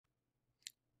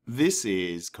This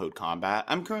is CodeCombat.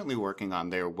 I'm currently working on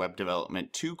their Web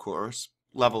Development 2 course,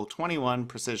 Level 21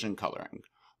 Precision Coloring.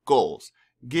 Goals.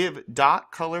 Give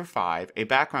 .color5 a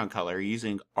background color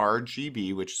using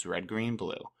RGB, which is red, green,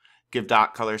 blue. Give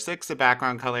 .color6 a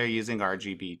background color using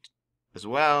RGB as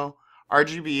well.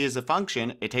 RGB is a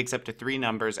function. It takes up to 3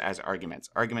 numbers as arguments.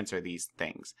 Arguments are these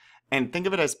things. And think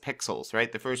of it as pixels,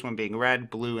 right? The first one being red,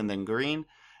 blue, and then green.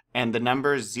 And the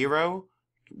number 0,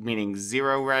 meaning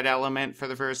 0 red element for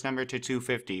the first number, to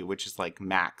 250, which is like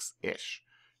max-ish,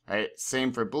 right?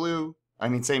 Same for blue.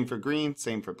 Same for green,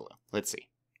 same for blue. Let's see.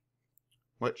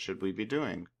 What should we be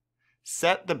doing?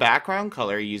 Set the background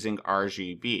color using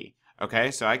RGB.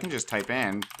 Okay, so I can just type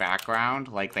in background,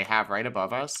 like they have right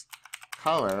above us,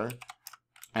 color,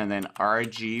 and then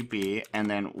RGB, and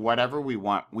then whatever we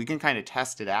want. We can kind of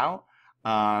test it out.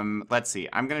 Let's see.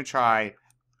 I'm going to try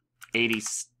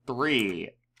 83,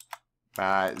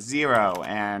 0,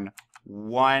 and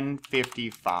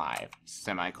 155,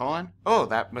 semicolon. Oh,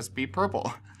 that must be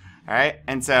purple. All right,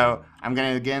 and so I'm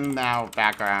going to again now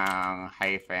background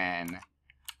hyphen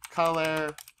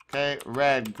color, okay,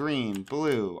 red, green,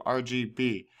 blue,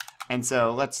 RGB. And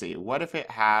so let's see, what if it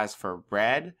has for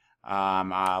red,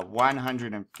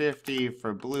 150,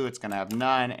 for blue it's going to have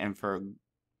none, and for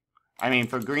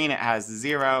green it has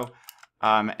 0,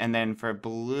 and then for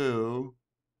blue,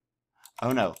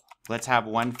 oh no, let's have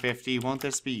 150. Won't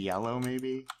this be yellow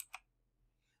maybe?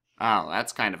 Oh,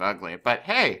 that's kind of ugly, but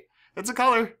hey, it's a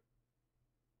color.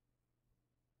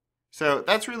 So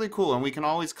that's really cool, and we can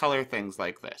always color things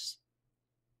like this.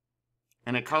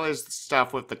 And it colors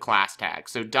stuff with the class tag.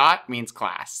 So dot means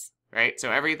class, right?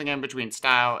 So everything in between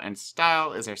style and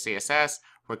style is our CSS.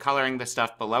 We're coloring the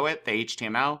stuff below it, the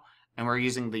HTML, and we're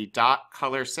using the dot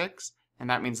color 6, and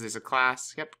that means there's a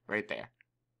class, yep, right there.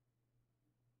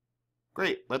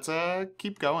 Great, let's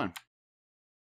keep going.